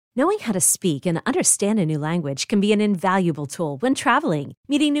Knowing how to speak and understand a new language can be an invaluable tool when traveling,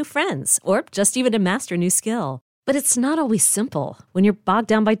 meeting new friends, or just even to master a new skill. But it's not always simple when you're bogged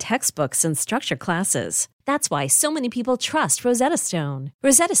down by textbooks and structured classes. That's why so many people trust Rosetta Stone.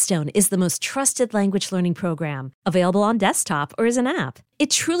 Rosetta Stone is the most trusted language learning program, available on desktop or as an app. It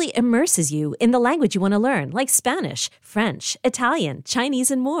truly immerses you in the language you want to learn, like Spanish, French, Italian,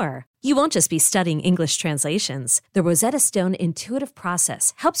 Chinese, and more. You won't just be studying English translations. The Rosetta Stone intuitive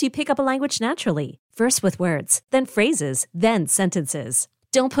process helps you pick up a language naturally, first with words, then phrases, then sentences.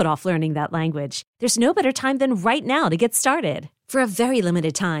 Don't put off learning that language. There's no better time than right now to get started. For a very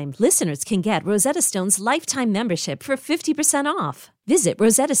limited time, listeners can get Rosetta Stone's lifetime membership for 50% off. Visit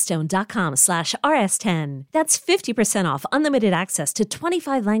rosettastone.com/rs10. That's 50% off unlimited access to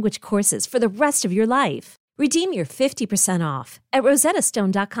 25 language courses for the rest of your life. Redeem your 50% off at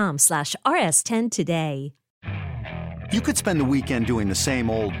rosettastone.com/rs10 today. You could spend the weekend doing the same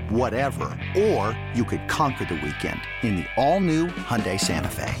old whatever, or you could conquer the weekend in the all-new Hyundai Santa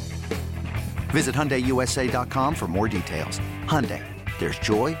Fe. Visit HyundaiUSA.com for more details. Hyundai, there's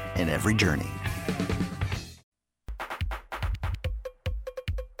joy in every journey.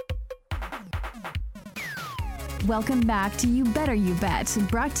 Welcome back to You Better You Bet,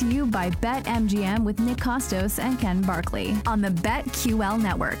 brought to you by BetMGM with Nick Kostos and Ken Barkley on the BetQL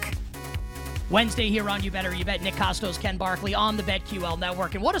Network. Wednesday here on You Better You Bet. Nick Kostos, Ken Barkley on the BetQL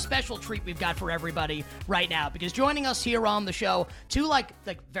Network. And what a special treat we've got for everybody right now, because joining us here on the show, two like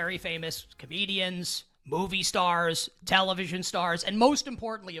very famous comedians, movie stars, television stars, and most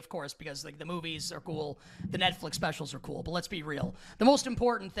importantly, of course, because the movies are cool, the Netflix specials are cool, but let's be real. The most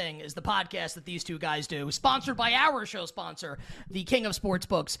important thing is the podcast that these two guys do, sponsored by our show sponsor, the king of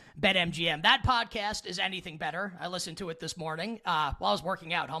sportsbooks, BetMGM. That podcast is anything better. I listened to it this morning while I was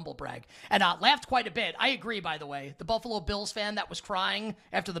working out, humble brag, and laughed quite a bit. I agree, by the way. The Buffalo Bills fan that was crying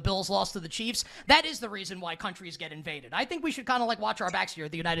after the Bills lost to the Chiefs, that is the reason why countries get invaded. I think we should kind of watch our backs here,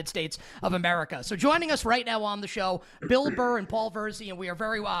 the United States of America. So joining us right now on the show, Bill Burr and Paul Virzi, and we are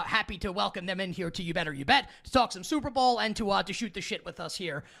very happy to welcome them in here to You Better You Bet to talk some Super Bowl and to shoot the shit with us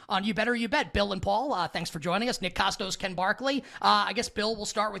here on You Better You Bet. Bill and Paul, thanks for joining us. Nick Kostos, Ken Barkley. I guess, Bill, we'll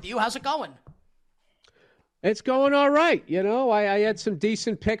start with you. How's it going? It's going all right. You know, I had some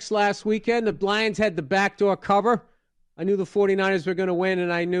decent picks last weekend. The Lions had the backdoor cover. I knew the 49ers were going to win,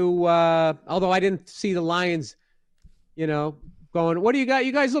 and I knew, although I didn't see the Lions, going, what do you got?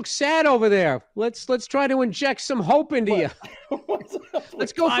 You guys look sad over there. Let's try to inject some hope into you.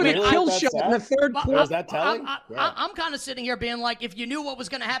 Let's go for the kill shot in the third quarter. Was that telling? I'm kind of sitting here being like, if you knew what was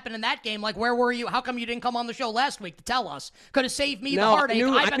going to happen in that game, where were you? How come you didn't come on the show last week to tell us? Could have saved me the heartache.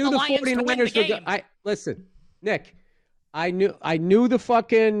 I bet the Lions to win the game. Listen, Nick, I knew the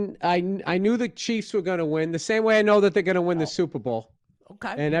Chiefs were going to win the same way I know that they're going to win the Super Bowl.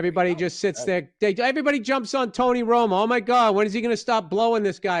 Okay. And everybody just sits there. Everybody jumps on Tony Romo. Oh, my God, when is he going to stop blowing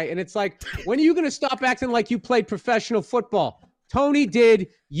this guy? And it's like, when are you going to stop acting like you played professional football? Tony did.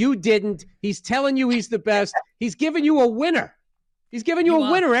 You didn't. He's telling you he's the best. He's giving you a winner. He's giving you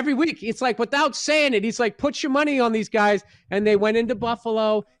a winner every week. It's like, without saying it, he's like, put your money on these guys. And they went into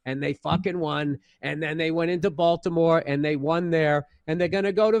Buffalo, and they fucking won. And then they went into Baltimore, and they won there. And they're going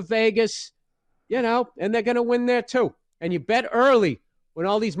to go to Vegas, and they're going to win there too. And you bet early, when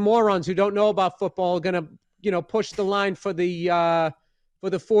all these morons who don't know about football are going to, push the line for the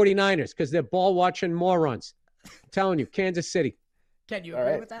 49ers because they're ball-watching morons. I'm telling you, Kansas City. Can you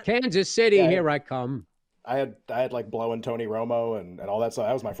agree with that? Kansas City, here I come. I had blowing Tony Romo and all that stuff.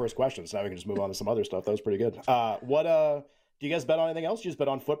 That was my first question, so now we can just move on to some other stuff. That was pretty good. Do you guys bet on anything else? Do you just bet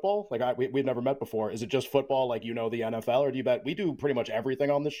on football? We've never met before. Is it just football, the NFL, or do you bet? We do pretty much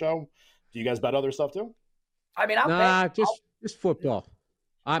everything on this show. Do you guys bet other stuff too? I mean, just football.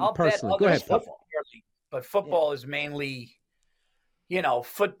 I'll personally. Bet go ahead, football. But football is mainly,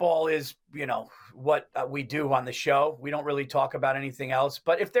 football is, what we do on the show. We don't really talk about anything else.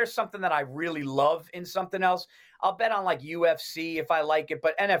 But if there's something that I really love in something else, I'll bet on UFC if I like it.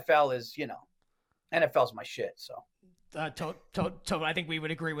 But NFL is, NFL's my shit. So. I think we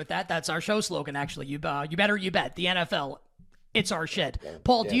would agree with that. That's our show slogan, actually. You better you bet. The NFL, it's our shit.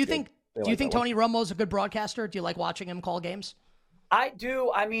 Paul, do you think Tony Romo's a good broadcaster? Do you like watching him call games? I do.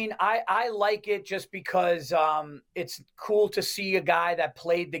 I mean, I like it just because it's cool to see a guy that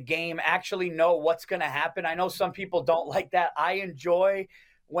played the game actually know what's going to happen. I know some people don't like that. I enjoy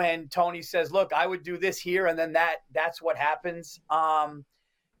when Tony says, look, I would do this here, and then that's what happens.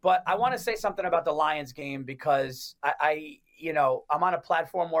 But I want to say something about the Lions game because I'm on a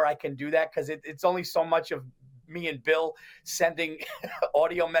platform where I can do that because it's only so much of me and Bill sending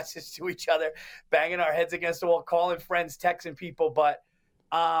audio message to each other, banging our heads against the wall, calling friends, texting people. But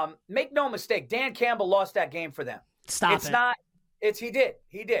Make no mistake, Dan Campbell lost that game for them. He did.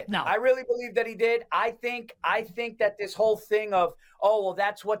 No. I really believe that he did. I think that this whole thing of, oh, well,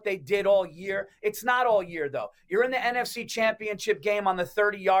 that's what they did all year. It's not all year, though. You're in the NFC Championship game on the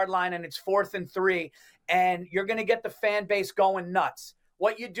 30-yard line, and it's 4th and 3, and you're going to get the fan base going nuts.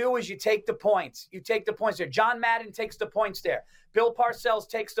 What you do is you take the points. You take the points there. John Madden takes the points there. Bill Parcells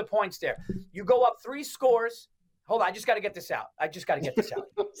takes the points there. You go up 3 scores. Hold on, I just got to get this out.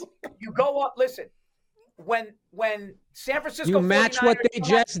 You go up, listen. When San Francisco you match 49ers what they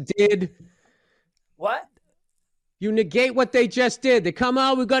just did. What? You negate what they just did. They come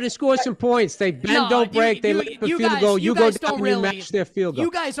out, we got to score some points. They bend, don't break. They let the field go. You go down and you match their field goal. You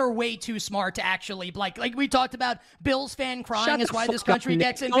guys are way too smart to actually, like we talked about, Bills fan crying is why this country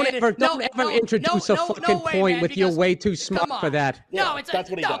gets invaded. Don't ever introduce a fucking point with you're way too smart for that. No, that's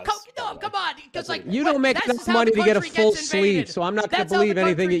what he does. Come on. Because you don't make enough money to get a full sleeve, so I'm not going to believe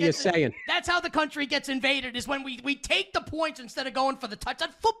anything that you're saying. That's how the country gets invaded, is when we take the points instead of going for the touchdown.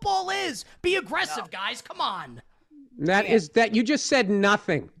 Football is. Be aggressive, guys. Come on. That you just said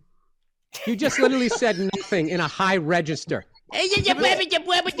nothing. You just literally said nothing in a high register. It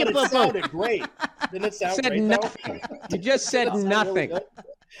sounded great. Didn't it sound great, nothing. You just said nothing. Really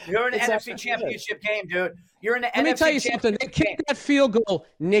You're in the NFC Championship game, dude. You're in the NFC Let me tell you something. They kicked that field goal,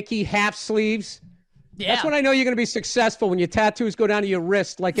 Nicky half sleeves. Yeah. That's when I know you're going to be successful, when your tattoos go down to your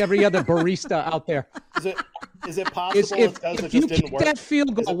wrist like every other barista out there. Is it possible if you kick that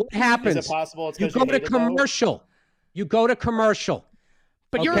field goal, what happens? Is it possible you go to commercial. You go to commercial.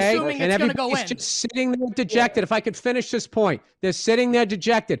 But you're assuming it's going to go in. And just sitting there dejected. Yeah. If I could finish this point. They're sitting there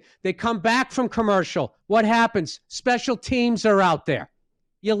dejected. They come back from commercial. What happens? Special teams are out there.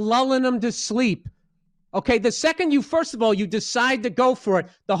 You're lulling them to sleep. Okay, the second first of all, you decide to go for it,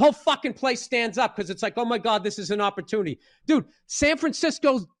 the whole fucking place stands up because it's like, oh my God, this is an opportunity. Dude, San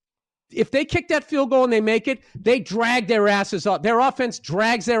Francisco, if they kick that field goal and they make it, they drag their asses off. Their offense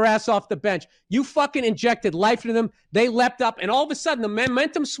drags their ass off the bench. You fucking injected life into them. They leapt up, and all of a sudden the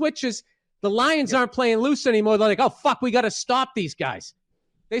momentum switches. The Lions aren't playing loose anymore. They're like, oh, fuck, we got to stop these guys.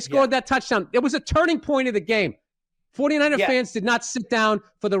 They scored that touchdown. It was a turning point of the game. 49er fans did not sit down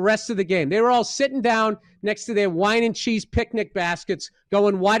for the rest of the game. They were all sitting down next to their wine and cheese picnic baskets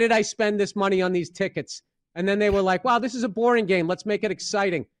going, why did I spend this money on these tickets? And then they were like, wow, this is a boring game. Let's make it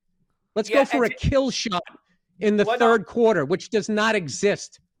exciting. Let's go for a kill shot in the third quarter, which does not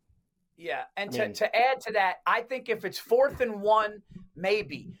exist. Yeah, and to add to that, I think if it's 4th and 1,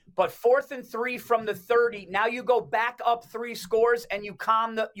 maybe. But 4th and 3 from the 30, now you go back up 3 scores and you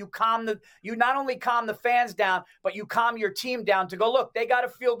not only calm the fans down, but you calm your team down to go, look, they got a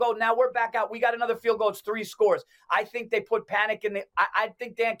field goal. Now we're back out. We got another field goal. It's 3 scores. I think they put panic in I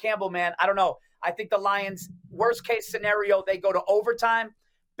think Dan Campbell, man, I don't know. I think the Lions, worst case scenario, they go to overtime.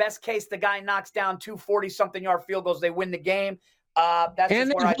 Best case, the guy knocks down 2 40-something yard field goals. They win the game. That's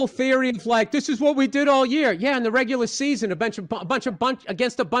and the whole theory of like, this is what we did all year. Yeah, in the regular season, against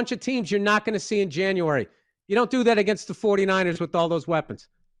a bunch of teams you're not going to see in January. You don't do that against the 49ers with all those weapons.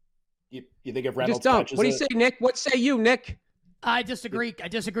 You think if Reynolds just don't. What do you say, Nick? What say you, Nick? I disagree. I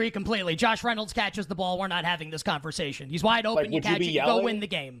disagree completely. Josh Reynolds catches the ball. We're not having this conversation. He's wide open. Like, you catch it. You go win the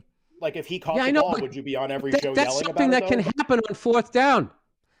game. Like if he caught the ball, would you be on every show yelling about it? That's something that can happen on 4th down.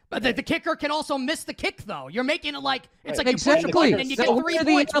 But the kicker can also miss the kick, though. You're making it like it's like you push a button and you get 3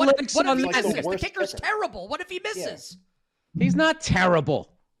 points. What if he misses? The kicker's terrible. What if he misses? Yeah. He's not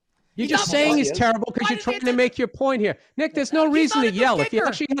terrible. You're just saying he's terrible because you're trying to make your point here. Nick, there's no reason to yell. If you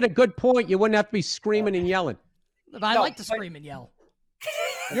actually had a good point, you wouldn't have to be screaming and yelling. I like to scream and yell.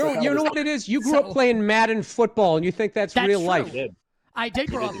 You know what it is? You grew up playing Madden football, and you think that's real life. I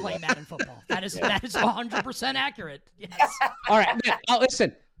did grow up playing Madden football. That is 100% accurate. Yes. All right.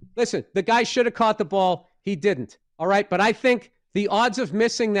 Listen, the guy should have caught the ball. He didn't. All right. But I think the odds of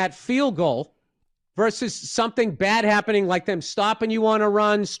missing that field goal versus something bad happening, like them stopping you on a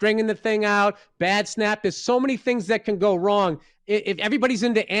run, stringing the thing out, bad snap. There's so many things that can go wrong. If everybody's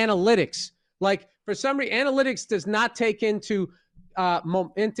into analytics, like for some reason, analytics does not take into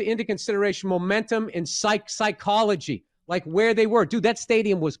consideration momentum and psychology, like where they were. Dude, that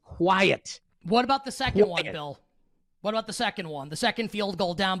stadium was quiet. What about the second one, Bill? What about the second one? The second field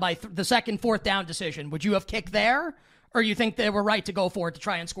goal down by the second 4th down decision. Would you have kicked there? Or you think they were right to go for it to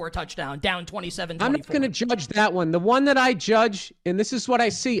try and score a touchdown, down 27-24? I'm not going to judge that one. The one that I judge, and this is what I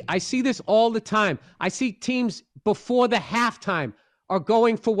see this all the time. I see teams before the halftime are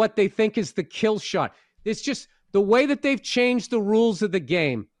going for what they think is the kill shot. It's just the way that they've changed the rules of the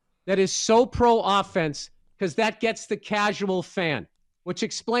game that is so pro-offense, because that gets the casual fan, which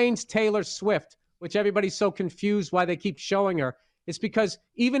explains Taylor Swift, which everybody's so confused why they keep showing her. It's because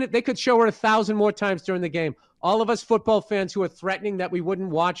even if they could show her 1,000 more times during the game, all of us football fans who are threatening that we wouldn't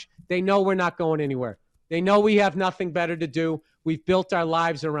watch, they know we're not going anywhere. They know we have nothing better to do. We've built our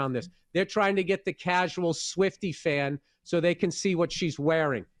lives around this. They're trying to get the casual Swiftie fan so they can see what she's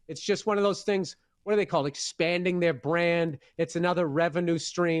wearing. It's just one of those things, what do they call it? Expanding their brand. It's another revenue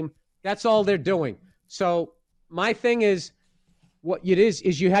stream. That's all they're doing. So my thing is, what it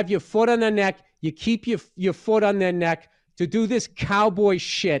is you have your foot on their neck. You keep your foot on their neck to do this cowboy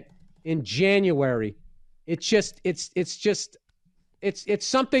shit in January. It's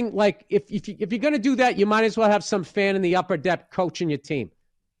something like if you're going to do that, you might as well have some fan in the upper deck coaching your team.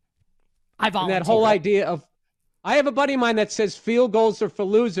 I volunteer. And that whole idea of, I have a buddy of mine that says field goals are for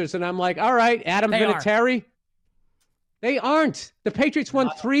losers, and I'm like, all right, Adam Vinatieri. They aren't. The Patriots won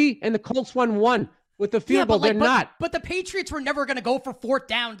 3 and the Colts won 1 with the field goal. They're not. But the Patriots were never going to go for 4th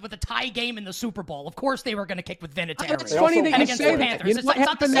down with a tie game in the Super Bowl. Of course they were going to kick with Vinatieri. It's funny that you say that. You know what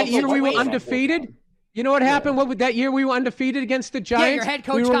happened that year we were undefeated? You know what happened? What that year we were undefeated against the Giants? Yeah, your head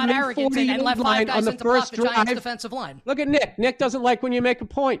coach got arrogant and left 5 guys in to block the Giants' defensive line. Look at Nick. Nick doesn't like when you make a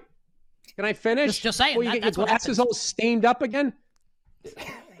point. Can I finish? Just saying. Before you get your glasses all stained up again?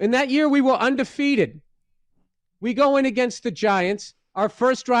 In that year, we were undefeated. We go in against the Giants. Our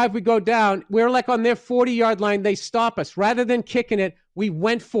first drive, we go down. We're like on their 40-yard line. They stop us. Rather than kicking it, we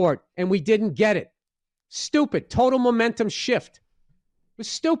went for it, and we didn't get it. Stupid. Total momentum shift. It was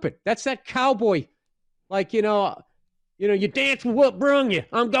stupid. That's that cowboy. Like, you dance with what brung you.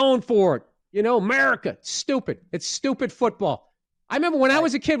 I'm going for it. America. It's stupid. It's stupid football. I remember when I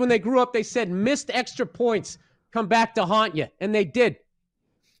was a kid, when they grew up, they said missed extra points come back to haunt you, and they did.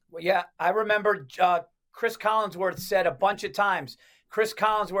 Well, yeah, I remember Chris Collinsworth said a bunch of times. Chris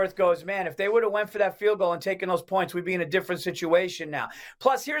Collinsworth goes, man, if they would have went for that field goal and taken those points, we'd be in a different situation now.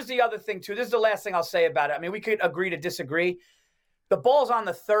 Plus, here's the other thing, too. This is the last thing I'll say about it. I mean, we could agree to disagree. The ball's on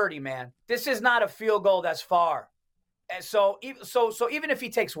the 30, man. This is not a field goal that's far. And so even if he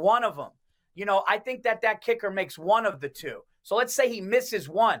takes one of them, I think that kicker makes one of the two. So let's say he misses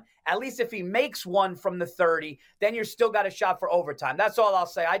one. At least if he makes one from the 30, then you're still got a shot for overtime. That's all I'll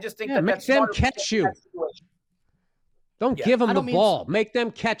say. I just think make them catch you. Don't give them the ball. Make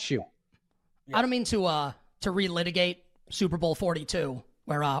them catch you. Yeah. I don't mean to relitigate Super Bowl 42,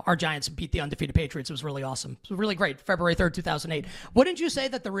 where our Giants beat the undefeated Patriots. It was really awesome. It was really great. February 3rd, 2008. Wouldn't you say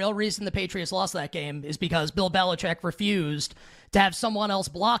that the real reason the Patriots lost that game is because Bill Belichick refused to have someone else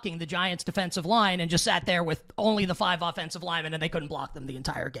blocking the Giants' defensive line and just sat there with only the 5 offensive linemen and they couldn't block them the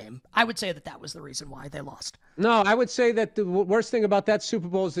entire game? I would say that was the reason why they lost. No, I would say that the worst thing about that Super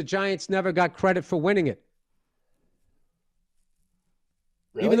Bowl is the Giants never got credit for winning it.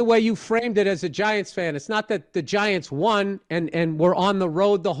 Really? Even the way you framed it as a Giants fan, it's not that the Giants won and were on the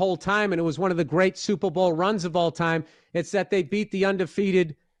road the whole time and it was one of the great Super Bowl runs of all time. It's that they beat the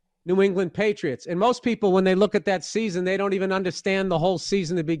undefeated New England Patriots. And most people, when they look at that season, they don't even understand the whole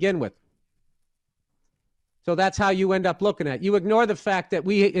season to begin with. So that's how you end up looking at it. You ignore the fact that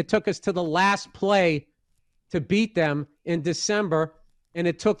it took us to the last play to beat them in December, and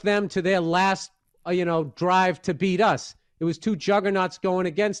it took them to their last drive to beat us. It was 2 juggernauts going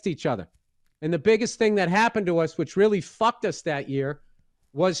against each other. And the biggest thing that happened to us, which really fucked us that year,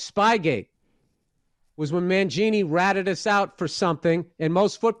 was Spygate. Was when Mangini ratted us out for something, and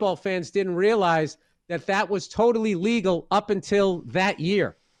most football fans didn't realize that was totally legal up until that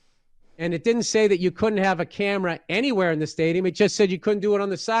year. And it didn't say that you couldn't have a camera anywhere in the stadium. It just said you couldn't do it on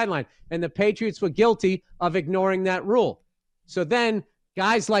the sideline. And the Patriots were guilty of ignoring that rule. So then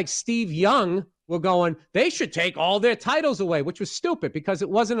guys like Steve Young were going, they should take all their titles away, which was stupid because it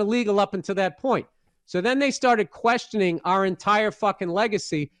wasn't illegal up until that point. So then they started questioning our entire fucking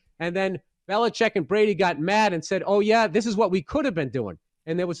legacy. And then Belichick and Brady got mad and said, oh, yeah, this is what we could have been doing.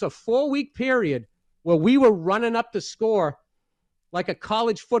 And there was a 4-week period where we were running up the score like a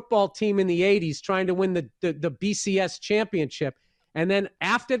college football team in the 80s trying to win the BCS championship. And then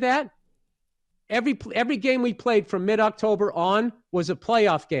after that, every game we played from mid-October on was a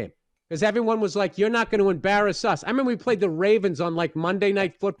playoff game. Because everyone was like, you're not going to embarrass us. I remember we played the Ravens on like Monday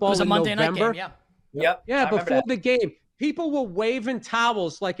Night Football in November. It was a Monday night game, yeah. Yeah, before the game. People were waving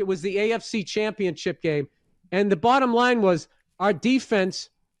towels like it was the AFC Championship game. And the bottom line was our defense,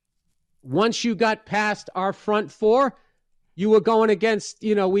 once you got past our front 4, you were going against,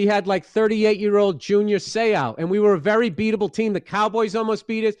 we had like 38-year-old Junior Seau, and we were a very beatable team. The Cowboys almost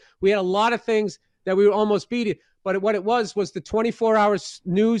beat us. We had a lot of things that we were almost beat. But what it was the 24-hour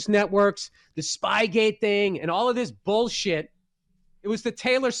news networks, the Spygate thing, and all of this bullshit. It was the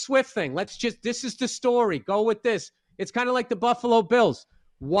Taylor Swift thing. This is the story. Go with this. It's kind of like the Buffalo Bills.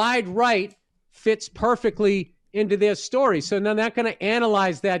 Wide right fits perfectly into their story. So now they're not going to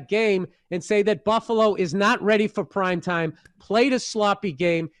analyze that game and say that Buffalo is not ready for primetime, played a sloppy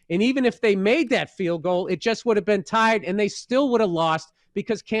game, and even if they made that field goal, it just would have been tied, and they still would have lost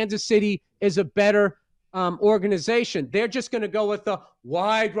because Kansas City is a better organization. They're just going to go with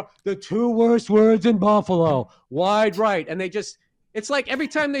the two worst words in Buffalo, wide right. And it's like every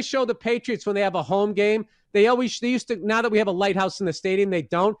time they show the Patriots when they have a home game, they used to, now that we have a lighthouse in the stadium, they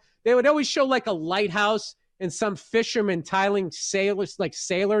don't. They would always show like a lighthouse and some fisherman tiling sailors, like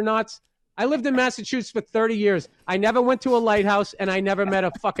sailor knots. I lived in Massachusetts for 30 years. I never went to a lighthouse, and I never met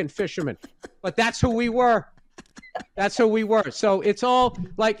a fucking fisherman. But that's who we were. That's who we were. So it's all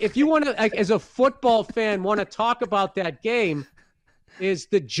like, if you want to, like, as a football fan, want to talk about that game, is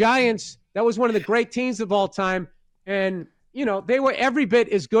the Giants. That was one of the great teams of all time. And, they were every bit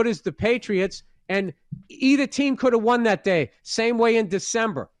as good as the Patriots. And either team could have won that day. Same way in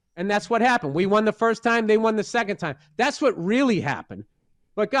December. And that's what happened. We won the first time. They won the second time. That's what really happened.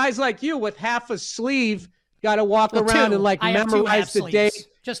 But guys like you with half a sleeve got to walk around and like memorize the day.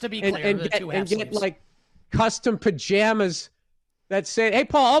 Just to be clear, and get like custom pajamas that say, hey,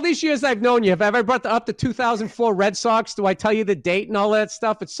 Paul, all these years I've known you, have I ever brought up the 2004 Red Sox? Do I tell you the date and all that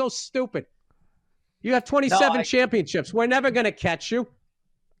stuff? It's so stupid. You have 27 championships. We're never going to catch you.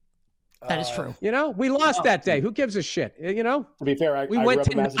 That is true. We lost that day. Who gives a shit? To be fair, we went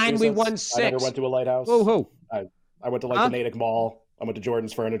to 9, we won 6. I never went to a lighthouse. Who? I went to the Natick Mall. I went to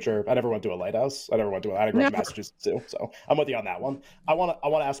Jordan's Furniture. I never went to a lighthouse. I didn't grow up in Massachusetts too. So I'm with you on that one. I want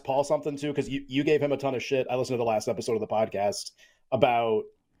to ask Paul something too, because you gave him a ton of shit. I listened to the last episode of the podcast about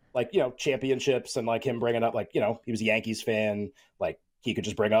championships and like him bringing up he was a Yankees fan. Like he could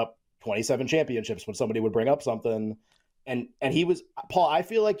just bring up 27 championships when somebody would bring up something. And he was, Paul, I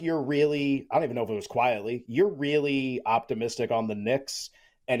feel like you're really, I don't even know if it was quietly, you're really optimistic on the Knicks.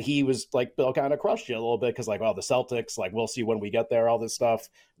 And he was like, Bill kind of crushed you a little bit because the Celtics, we'll see when we get there, all this stuff.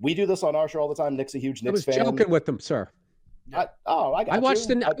 We do this on our show all the time. Nick's a huge Knicks fan. I was joking with them, sir. I watched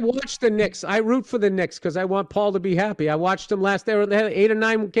the Knicks. I root for the Knicks because I want Paul to be happy. I watched them last year. They had an 8 or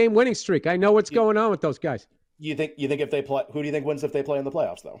 9 game winning streak. I know what's going on with those guys. You think if they play, who do you think wins if they play in the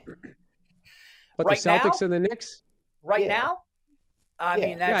playoffs though? But the Celtics and the Knicks? Right now? I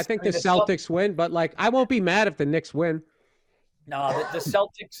mean, I think the Celtics win, but I won't be mad if the Knicks win. No, the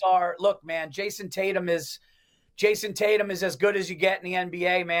Celtics are, look, man, Jason Tatum is as good as you get in the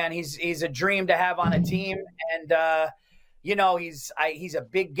NBA, man. He's a dream to have on a team. And, he's a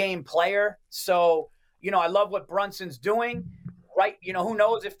big game player. So, I love what Brunson's doing. Right. Who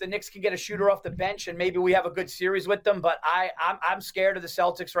knows if the Knicks can get a shooter off the bench and maybe we have a good series with them. But I'm scared of the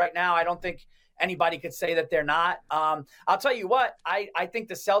Celtics right now. I don't think anybody could say that they're not. I'll tell you what, I think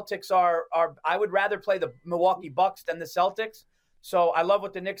the Celtics are I would rather play the Milwaukee Bucks than the Celtics. So I love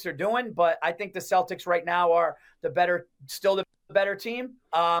what the Knicks are doing, but I think the Celtics right now are the better team.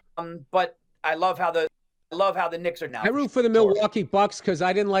 But I love how the Knicks are now. I root for the Milwaukee Bucks because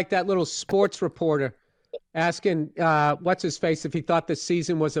I didn't like that little sports reporter asking what's his face if he thought the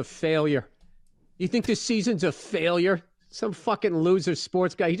season was a failure. You think this season's a failure? Some fucking loser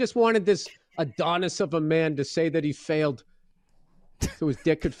sports guy. He just wanted this Adonis of a man to say that he failed so his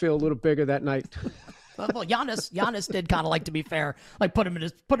dick could feel a little bigger that night. Well, Giannis did kind of, to be fair, put him in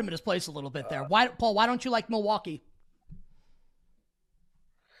his place a little bit there. Paul, why don't you like Milwaukee?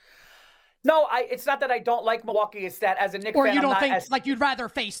 No, it's not that I don't like Milwaukee. It's that as a Knicks fan, you don't think you'd rather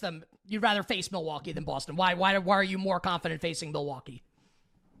face them. You'd rather face Milwaukee than Boston. Why are you more confident facing Milwaukee?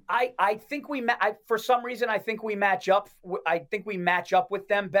 I think for some reason I think we match up. I think we match up with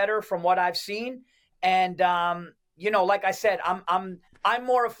them better from what I've seen. And like I said, I'm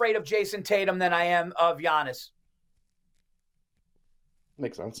more afraid of Jason Tatum than I am of Giannis.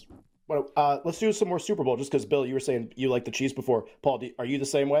 Makes sense. Well, let's do some more Super Bowl, just because, Bill, you were saying you like the Chiefs before. Paul, are you the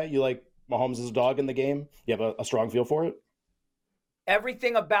same way? You like Mahomes as a dog in the game? You have a strong feel for it?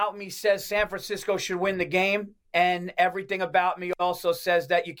 Everything about me says San Francisco should win the game, and everything about me also says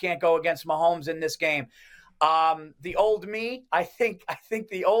that you can't go against Mahomes in this game. The old me, I think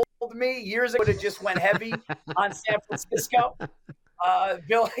the old me years ago would have just went heavy on San Francisco.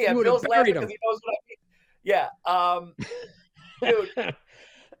 Bill's laughing because he knows what I mean. Yeah. Dude,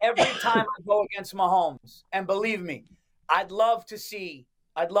 every time I go against Mahomes, and believe me, I'd love to see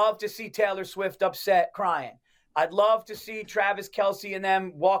Taylor Swift upset crying. I'd love to see Travis Kelce and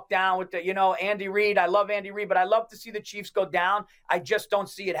them walk down with Andy Reid. I love Andy Reid, but I love to see the Chiefs go down. I just don't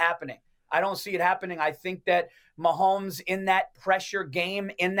see it happening. I don't see it happening. I think that Mahomes in that pressure game,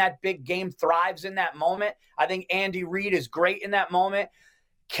 in that big game, thrives in that moment. I think Andy Reid is great in that moment.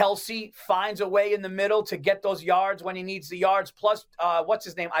 Kelce finds a way in the middle to get those yards when he needs the yards. Plus, what's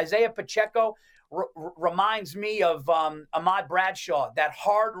his name? Isaiah Pacheco. reminds me of Ahmad Bradshaw, that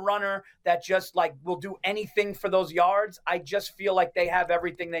hard runner that just like will do anything for those yards. I just feel like they have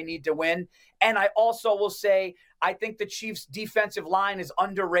everything they need to win. And I also will say, I think the Chiefs' defensive line is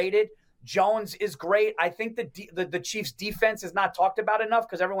underrated. Jones is great. I think the Chiefs' defense is not talked about enough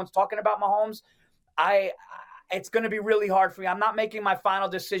because everyone's talking about Mahomes. It's going to be really hard for me. I'm not making my final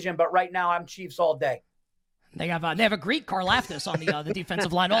decision, but right now I'm Chiefs all day. They have a Greek Karlaftis on the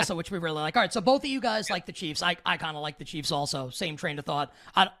defensive line also, which we really like. All right, so both of you guys like the Chiefs. I kind of like the Chiefs also. Same train of thought.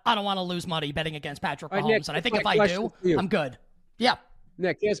 I don't want to lose money betting against Patrick Mahomes, Nick, and I think if I do, I'm good. Yeah.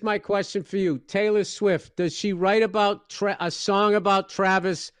 Nick, here's my question for you. Taylor Swift, does she write about a song about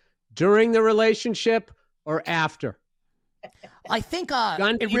Travis during the relationship or after? I think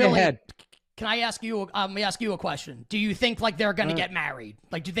Gun it to really. your head. Can I ask you? Let me ask you a question. Do you think like they're going to get married?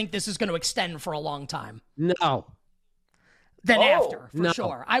 Like, do you think this is going to extend for a long time? No. Then after, for no.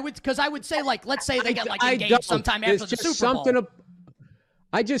 sure. I would say like, let's say they get like engaged sometime after the Super Bowl.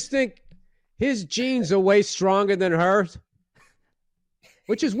 I just think his genes are way stronger than hers,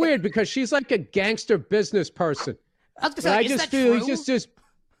 which is weird because she's like a gangster business person. I was going to say, is that true? He's just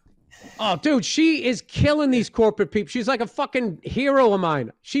oh, dude, she is killing these corporate people. She's like a fucking hero of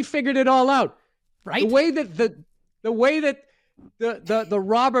mine. She figured it all out. Right? The way that the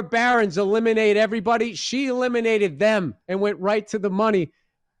robber barons eliminate everybody, she eliminated them and went right to the money.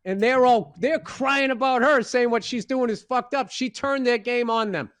 And they're crying about her, saying what she's doing is fucked up. She turned their game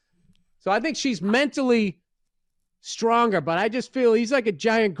on them. So I think she's mentally stronger, but I just feel he's like a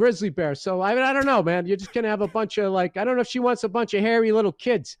giant grizzly bear. So I don't know, man. You're just going to have a bunch of I don't know if she wants a bunch of hairy little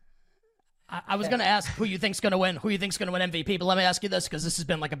kids. I was going to ask who you think's going to win MVP, but let me ask you this because this has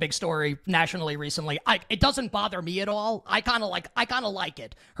been like a big story nationally recently. It doesn't bother me at all. I kind of like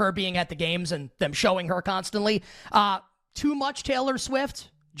it, her being at the games and them showing her constantly. Too much Taylor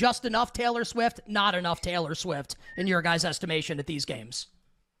Swift, just enough Taylor Swift, not enough Taylor Swift in your guys' estimation at these games.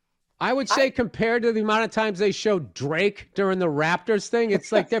 I would say compared to the amount of times they showed Drake during the Raptors thing,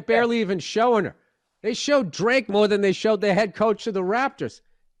 it's like they're barely even showing her. They showed Drake more than they showed the head coach of the Raptors.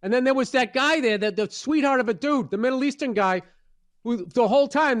 And then there was that guy there, the sweetheart of a dude, the Middle Eastern guy, who the whole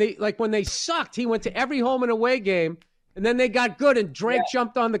time, when they sucked, he went to every home and away game, and then they got good, and Drake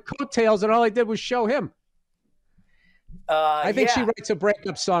jumped on the coattails, and all they did was show him. I think she writes a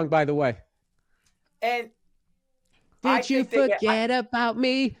breakup song, by the way. And did you forget about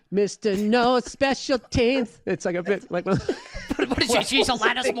me, Mr. No Special Teens? It's like a bit like... What is she? She's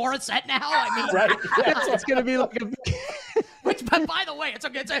Alanis Morissette now? I mean, right? Yes, it's going to be like a... Which, but by the way,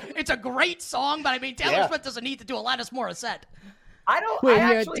 it's a great song, but I mean, Taylor Swift doesn't need to do Alanis Morissette. When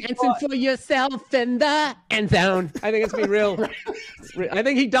you're dancing for yourself in the end zone. I think it's be real. I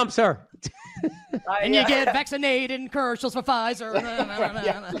think he dumps her. And you get vaccinated and commercials for Pfizer.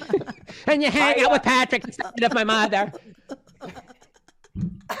 And you hang out with Patrick instead of my mother.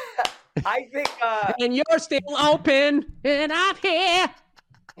 I think... and you're still open, and I'm here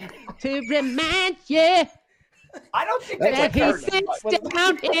to remind you. I don't think that he sits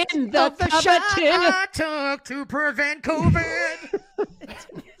down in the shot I took to prevent COVID.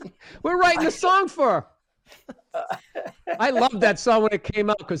 We're writing a song for her. I loved that song when it came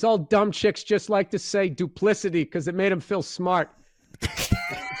out because all dumb chicks just like to say duplicity because it made them feel smart.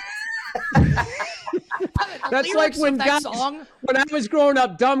 That's like when guys, when I was growing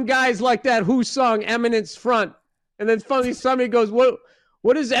up, dumb guys like that Who song Eminence Front. And then finally somebody goes,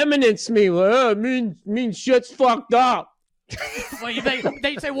 what does eminence mean? Well, it means shit's fucked up. Well,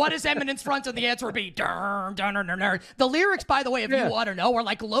 they say, what is eminence front? And the answer would be, dun, dun, dun, dun, dun. The lyrics, by the way, if you want to know, are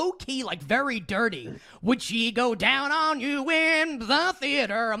like low-key, like very dirty. Would she go down on you in the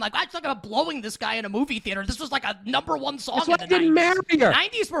theater? I'm like, I was talking about blowing this guy in a movie theater. This was like a #1 song in the 90s. Didn't marry her.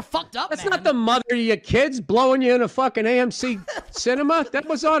 90s were fucked up, That's man. not the mother of your kids blowing you in a fucking AMC cinema. That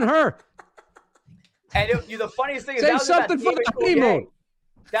was on her. And the funniest thing is say that was something for the honeymoon.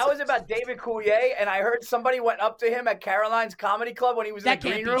 That was about David Coulier, and I heard somebody went up to him at Caroline's Comedy Club when he was in the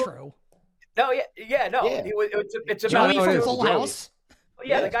green room. That can't be true. No, no. Yeah. It's Joey about from Full House.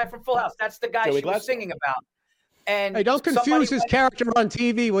 Yeah, the guy from Full House. That's the guy she was singing about. And hey, don't confuse his character on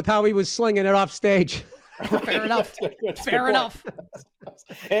TV with how he was slinging it off stage. Fair enough. Fair enough.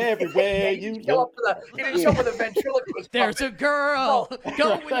 Everywhere you go. He didn't show up with a ventriloquist. There's a girl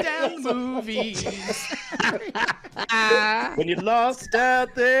going down the movies. When you lost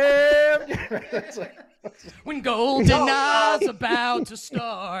out there. When GoldenEye's about to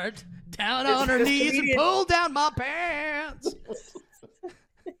start. Down on her knees and pull down my pants.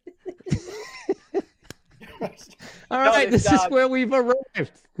 All right, this is where we've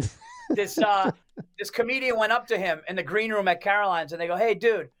arrived. This comedian went up to him in the green room at Caroline's, and they go, "Hey,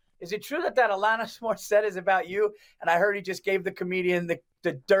 dude, Is it true that Alanis Morissette is about you? And I heard he just gave the comedian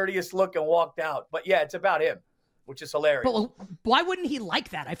the dirtiest look and walked out. But yeah, it's about him, which is hilarious. But why wouldn't he like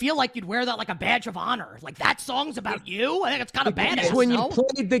that? I feel like you'd wear that like a badge of honor. Like, that song's about you? I think it's kind of badass. When you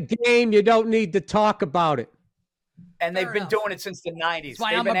played the game, you don't need to talk about it. And they've been doing it since the 90s.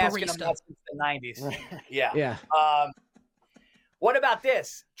 They've been asking him that since the 90s. Yeah. What about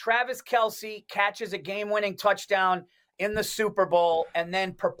this? Travis Kelce catches a game-winning touchdown in the Super Bowl and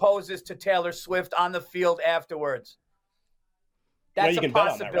then proposes to Taylor Swift on the field afterwards. That's a possibility.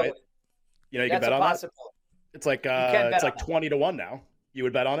 Bet on that, right? You can bet on that? It's like 20-1 now. You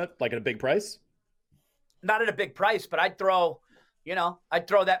would bet on it, like at a big price? Not at a big price, but I'd throw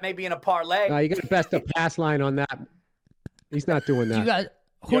that maybe in a parlay. No, you got to best a pass line on that. He's not doing that.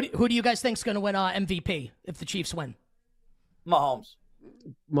 Who do you guys think's going to win MVP if the Chiefs win? Mahomes.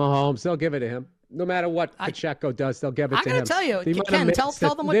 They'll give it to him. No matter what Pacheco does, they'll give it to him. I'm going to tell you, Ken, tell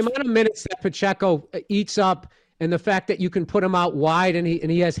them what. The amount of minutes that Pacheco eats up, and the fact that you can put him out wide, and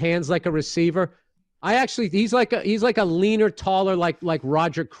he has hands like a receiver. He's like a leaner, taller, like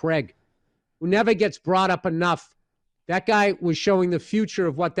Roger Craig, who never gets brought up enough. That guy was showing the future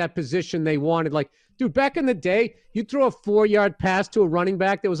of what that position they wanted. Like, dude, back in the day, you throw a 4-yard pass to a running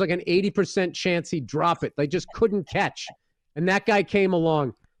back, there was like an 80% chance he'd drop it. They just couldn't catch. And that guy came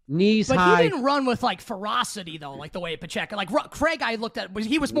along, knees high. But he didn't run with, like, ferocity, though, like the way Pacheco. Like, Craig, I looked at,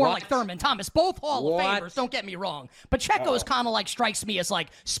 he was more like Thurman Thomas. Both Hall of Famers, don't get me wrong. Pacheco is kind of like, strikes me as, like,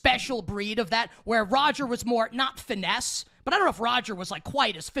 special breed of that, where Roger was more, not finesse, but I don't know if Roger was, like,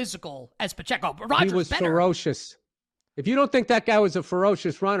 quite as physical as Pacheco. But Roger was better. Ferocious. If you don't think that guy was a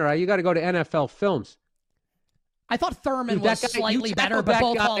ferocious runner, you got to go to NFL films. I thought Thurman was slightly better, but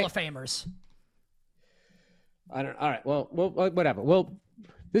both Hall of Famers. All right. Well, whatever. Well,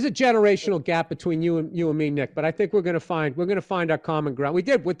 there's a generational gap between you and me, Nick. But I think we're gonna find our common ground. We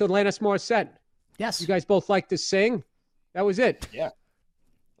did with the Alanis Morissette. Yes. You guys both like to sing. That was it. Yeah.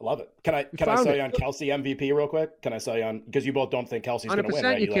 I love it. Can I sell you on Kelce MVP real quick? Can I sell you on, because you both don't think Kelce's going to win,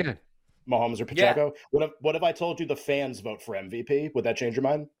 right? You can. Like Mahomes or Pacheco. Yeah. What if I told you the fans vote for MVP? Would that change your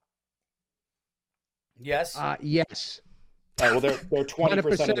mind? Yes. Yes. All right, well, they're 20%.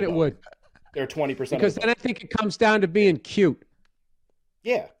 100% it would. They're 20%. Because then I think it comes down to being cute.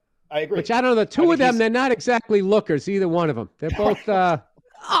 Yeah, I agree. Which I don't know. The two of them, they're not exactly lookers, either one of them. They're both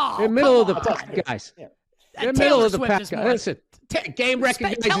they're middle of the pack guys. Yeah. They're middle of the pack guys. Listen, game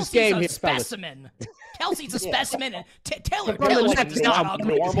recognizes game here, specimen. Kelce's a specimen, and Taylor Swift is not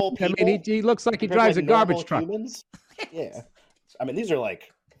normal people. I mean, he looks like he drives a garbage truck. Humans? Yeah, I mean, these are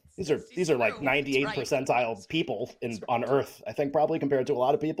like 98th percentile people on Earth. I think probably compared to a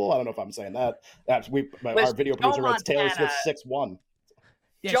lot of people. I don't know if I'm saying that. Our video producer writes Taylor Swift 6'1".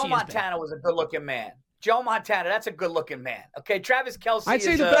 Yeah, Joe Montana was a good-looking man. Joe Montana, that's a good-looking man. Okay, Travis Kelce. I'd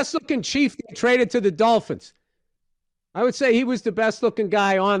say the best-looking Chief they traded to the Dolphins. I would say he was the best-looking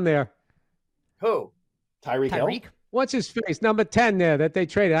guy on there. Who? Tyreek Hill. What's his face? Number 10 there that they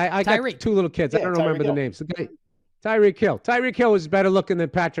traded. I got two little kids. I don't remember the names. Okay. Tyreek Hill. Tyreek Hill was better looking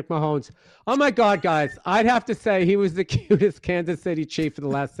than Patrick Mahomes. Oh, my God, guys. I'd have to say he was the cutest Kansas City Chief for the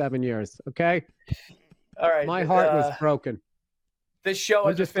last 7 years. Okay? All right. My heart was broken. This show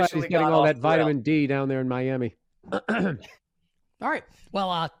is just glad he's getting all that vitamin D down there in Miami. All right.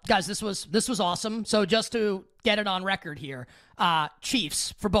 Well, guys, this was awesome. So just to get it on record here,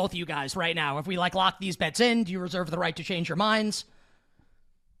 Chiefs for both of you guys right now. If we lock these bets in, do you reserve the right to change your minds?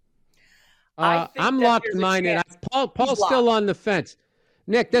 I'm locking mine in. Paul's still on the fence.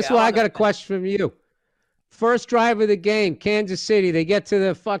 Nick, that's why I got a question from you. First drive of the game, Kansas City. They get to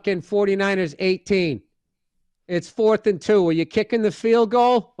the fucking 49ers 18. It's 4th and 2. Are you kicking the field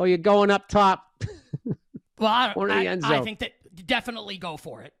goal or are you going up top? Well, I think that definitely go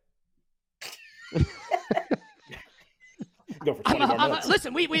for it. Go for 20 more minutes.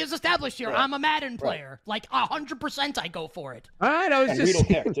 Listen, we established here. Right. I'm a Madden player. Like 100%, I go for it. All right, I was just we don't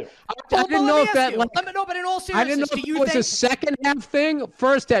care too. I didn't know if that. But in all seriousness, I didn't know if it was a second half thing,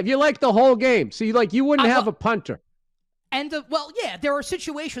 first half. You like the whole game, so you wouldn't have a punter. And there are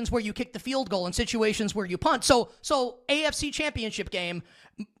situations where you kick the field goal and situations where you punt. So AFC Championship game,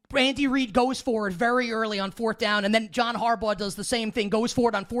 Andy Reid goes for it very early on 4th down, and then John Harbaugh does the same thing, goes for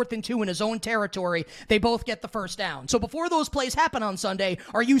it on 4th and 2 in his own territory. They both get the first down. So before those plays happen on Sunday,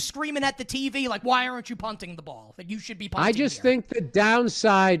 are you screaming at the TV like, why aren't you punting the ball? That you should be punting. I just think the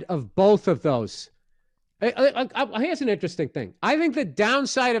downside of both of those. Here's an interesting thing. I think the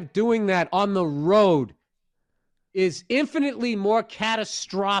downside of doing that on the road is infinitely more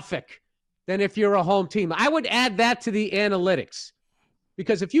catastrophic than if you're a home team. I would add that to the analytics.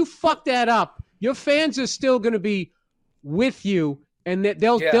 Because if you fuck that up, your fans are still going to be with you and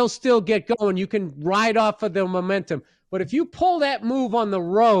they'll still get going. You can ride off of the momentum. But if you pull that move on the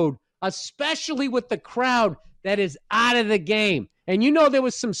road, especially with the crowd that is out of the game, and there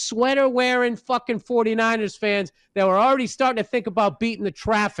was some sweater-wearing fucking 49ers fans that were already starting to think about beating the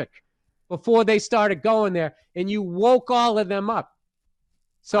traffic before they started going there, and you woke all of them up.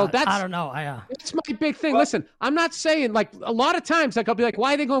 So I don't know. That's my big thing. Listen, I'm not saying, like, a lot of times, like, I'll be like,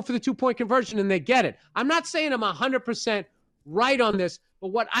 why are they going for the 2-point conversion? And they get it. I'm not saying I'm 100% right on this, but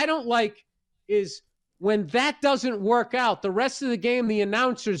what I don't like is when that doesn't work out, the rest of the game, the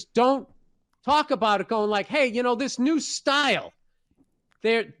announcers don't talk about it, going like, hey, this new style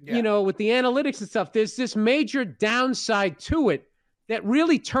there, with the analytics and stuff, there's this major downside to it that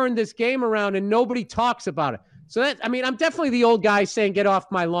really turned this game around, and nobody talks about it. So I'm definitely the old guy saying, get off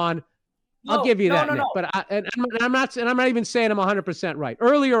my lawn. I'll give you that, Nick. But I'm not even saying I'm 100% right.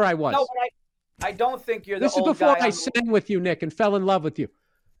 Earlier I was. No, but I don't think you're the old guy. This is before I sang with you, Nick, and fell in love with you.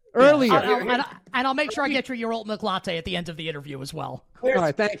 Earlier. And I'll make sure I get you your oat milk latte at the end of the interview as well. All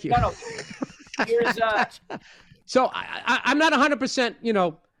right, thank you. Here's So I'm not 100%,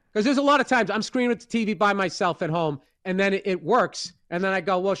 because there's a lot of times I'm screaming at the TV by myself at home, and then it works, and then I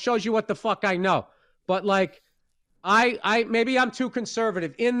go, well, shows you what the fuck I know. But like, I maybe I'm too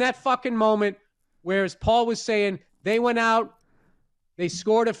conservative in that fucking moment. Whereas Paul was saying, they went out, they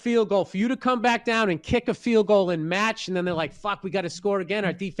scored a field goal. For you to come back down and kick a field goal and match, and then they're like, fuck, we got to score again.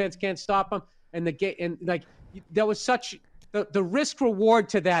 Our defense can't stop them. And there was such the risk reward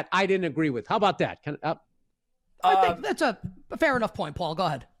to that. I didn't agree with. How about that? I think that's a fair enough point, Paul. Go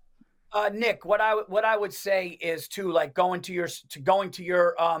ahead. Nick, what I would say is too, like, going to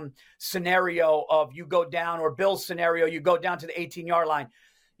your scenario of you go down, or Bill's scenario, you go down to the 18-yard line.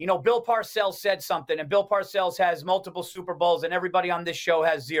 Bill Parcells said something, and Bill Parcells has multiple Super Bowls, and everybody on this show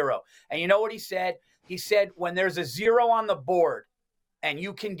has 0. And you know what he said? He said, when there's a 0 on the board and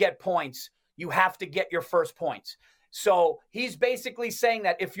you can get points, you have to get your first points. So he's basically saying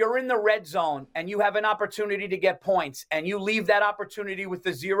that if you're in the red zone and you have an opportunity to get points and you leave that opportunity with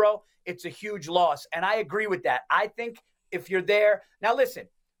the 0, it's a huge loss. And I agree with that. I think if you're there, now listen,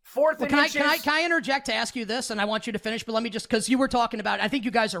 fourth and inches. Can I interject to ask you this? And I want you to finish, but let me just, because you were talking about, I think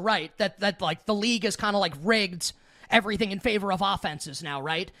you guys are right, that like the league is kind of like rigged everything in favor of offenses now,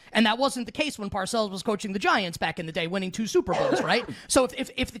 right? And that wasn't the case when Parcells was coaching the Giants back in the day, winning 2 Super Bowls, right? So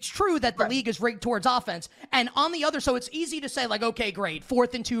if it's true that the league is rigged towards offense, and on the other, so it's easy to say, like, okay, great,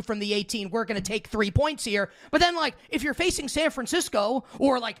 4th and 2 from the 18, we're going to take 3 points here. But then, like, if you're facing San Francisco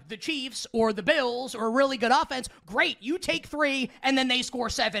or like the Chiefs or the Bills or a really good offense, great, you take 3 and then they score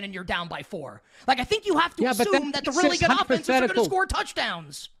 7 and you're down by 4. Like, I think you have to assume that the really good offenses are going to score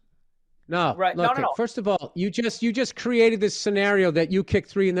touchdowns. No, right. Look, No. First of all, you just created this scenario that you kick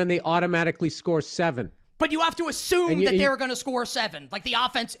 3 and then they automatically score 7. But you have to assume that they're going to score 7. Like, the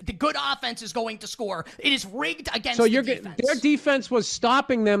good offense is going to score. It is rigged against the defense. Their defense was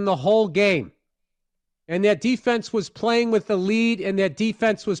stopping them the whole game. And their defense was playing with the lead, and their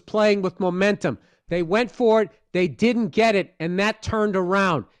defense was playing with momentum. They went for it. They didn't get it, and that turned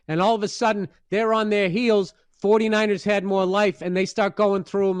around. And all of a sudden, they're on their heels. 49ers had more life, and they start going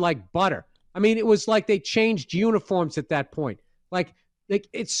through them like butter. I mean, it was like they changed uniforms at that point. Like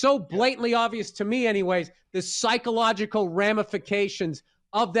it's so blatantly obvious to me anyways, the psychological ramifications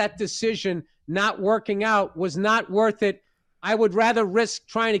of that decision not working out was not worth it. I would rather risk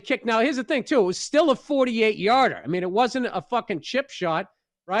trying to kick. Now, here's the thing, too. It was still a 48-yarder. I mean, it wasn't a fucking chip shot,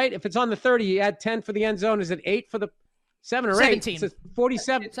 right? If it's on the 30, you add 10 for the end zone. Is it 8 for the 7 or 17. 8? It's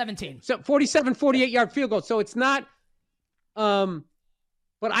 47. 17. So 47, 48-yard field goal. So it's not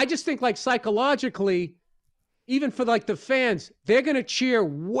but I just think, like, psychologically, even for, like, the fans, they're going to cheer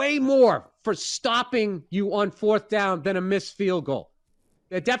way more for stopping you on 4th down than a missed field goal.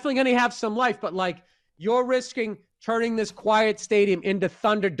 They're definitely going to have some life, but, like, you're risking turning this quiet stadium into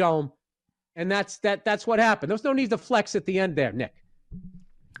Thunderdome, and that's what happened. There's no need to flex at the end there, Nick.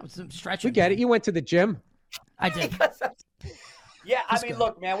 I was stretching. We get it. You went to the gym. I did. Yeah, I mean,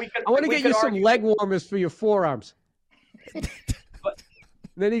 look, man, I want to get you some leg warmers for your forearms.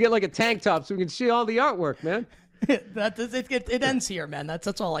 Then you get like a tank top so we can see all the artwork, man. It ends here, man.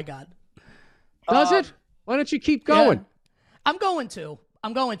 That's all I got. Does it? Why don't you keep going? Yeah. I'm going to.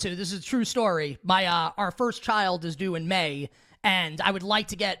 This is a true story. Our first child is due in May, and I would like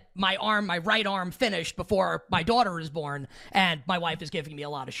to get my right arm finished before my daughter is born, and my wife is giving me a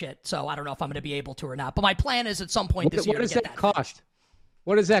lot of shit, so I don't know if I'm going to be able to or not. But my plan is at some point this year to get that. What does that cost?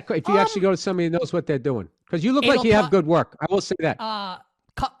 What does that cost if you actually go to somebody who knows what they're doing? Because you look like you have good work. I will say that.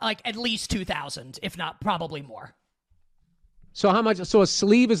 Like at least 2,000, if not probably more. So how much? So a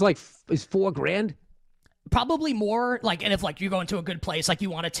sleeve is $4,000? Probably more like, and if like you go into a good place, like you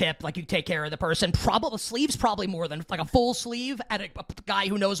want to tip, like you take care of the person, probably sleeves probably more than like a full sleeve at a guy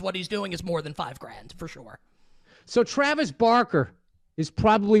who knows what he's doing is more than $5,000 for sure. So Travis Barker is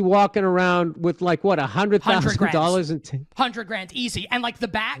probably walking around with like what $100,000 in $100,000 easy, and like the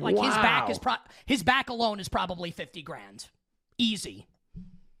back, like Wow. his back alone is probably $50,000 easy.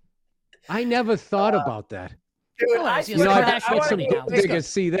 I never thought about that. Dude, Oh, I I see. You know, I Kardashian bet some money gold now. diggers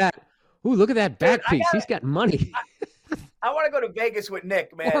see that. Ooh, look at that back piece. He's got money. I want to go to Vegas with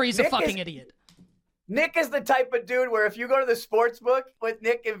Nick, man. Or he's a Nick fucking is, idiot. Nick is the type of dude where if you go to the sports book with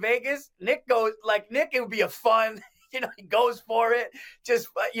Nick in Vegas, Nick, it would be a fun, he goes for it. Just,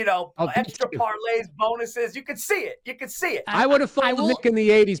 extra parlays, bonuses. You could see it. You could see it. I would have followed Nick in the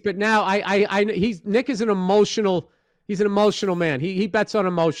 80s, but now Nick is an emotional man. He bets on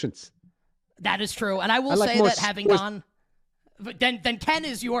emotions. That is true. And I will say that having gone, but then Ken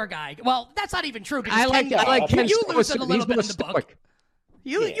is your guy. Well, that's not even true. Because I like Ken. You lose it a little bit in the book.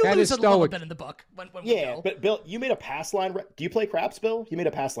 You lose it a little bit in the book. When we go. But Bill, you made a pass line. Do you play craps, Bill? You made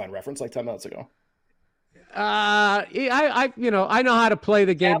a pass line reference like 10 minutes ago. I know how to play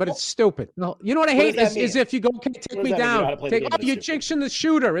the game, but it's stupid. No, you know what I hate is if you go, okay, take me down. You're jinxing the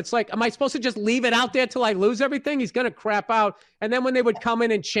shooter. It's like, am I supposed to just leave it out there till I lose everything? He's gonna crap out. And then when they would come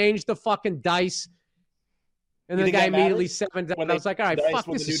in and change the fucking dice, and then the guy immediately 7 down, I was like, all right, fuck,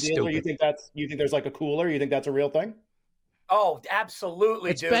 this is stupid. You think there's like a cooler? You think that's a real thing? Oh,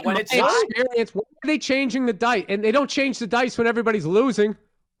 absolutely, dude. When it's experience, why are they changing the dice? And they don't change the dice when everybody's losing.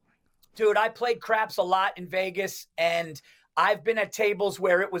 Dude, I played craps a lot in Vegas, and I've been at tables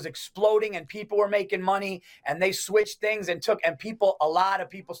where it was exploding and people were making money, and they switched things and a lot of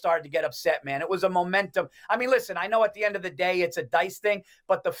people started to get upset, man. It was a momentum. I mean, listen, I know at the end of the day it's a dice thing,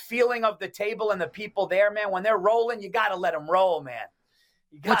 but the feeling of the table and the people there, man, when they're rolling, you got to let them roll, man.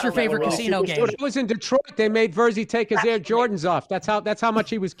 What's your favorite casino game? When I was in Detroit, they made Virzi take his Air Jordans off. That's how much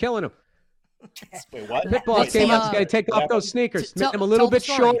he was killing him. Wait, what? Pitbull came out, he's got to take off those sneakers. Made him a little bit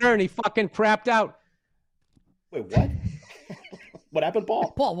shorter, and he fucking crapped out. Wait, what? What happened,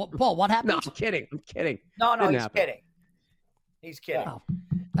 Paul? Paul, what happened? No, I'm kidding. No, he's kidding. He's kidding. Oh,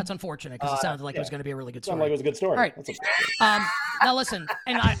 that's unfortunate because it sounded like it was going to be a really good story. Sounded like it was a good story. All right. Now listen,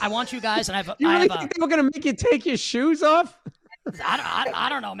 and I want you guys, and You really think they were going to make you take your shoes off? I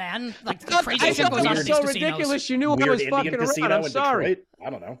don't know, man. Like the crazy shit goes on in these so casinos. Ridiculous. You knew I was fucking around. I'm sorry. I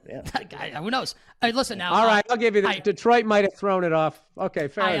don't know. Yeah. Who knows? Listen now. All right, I'll give you that. Detroit might have thrown it off. Okay,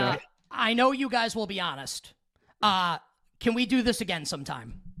 fair enough. I know you guys will be honest. Can we do this again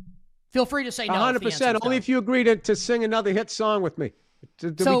sometime? Feel free to say no. 100%. Only if you agree to sing another hit song with me.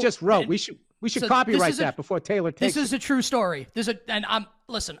 We just wrote. We should copyright that before Taylor takes it. This is a true story.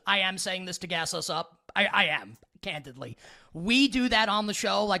 Listen, I am saying this to gas us up. I am, candidly. We do that on the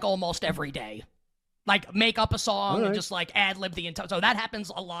show like almost every day. Like make up a song and just like ad-lib the entire. So that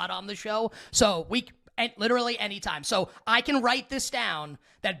happens a lot on the show. So literally anytime. So I can write this down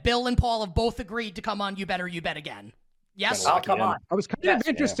that Bill and Paul have both agreed to come on You Better You Bet again. Yes? I'll come on. I was kind of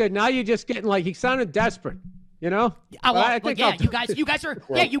interested. Now you're just getting like, he sounded desperate. You know? You guys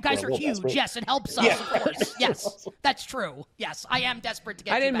are huge. Yes, it helps us, of course. Yes, that's true. Yes, I am desperate to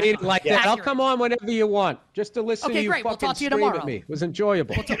get. I didn't mean it like that. I'll come on whenever you want, just to listen to you great. fucking We'll talk to you scream tomorrow. at me. It was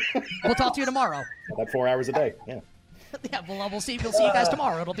enjoyable. We'll talk to you tomorrow. About 4 hours a day. Yeah. Yeah, we'll see. We'll see you guys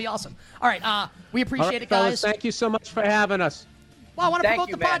tomorrow. It'll be awesome. All right. We appreciate it, guys. Fellas, thank you so much for having us. Well, I want to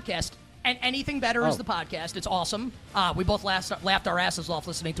promote the podcast. And Anything Better is the podcast. It's awesome. We both laughed our asses off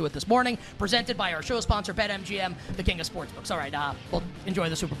listening to it this morning. Presented by our show sponsor, BetMGM, the king of sportsbooks. All right, we'll enjoy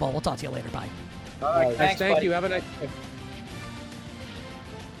the Super Bowl. We'll talk to you later. Bye. All right, thanks, thank buddy. you. Have a nice day.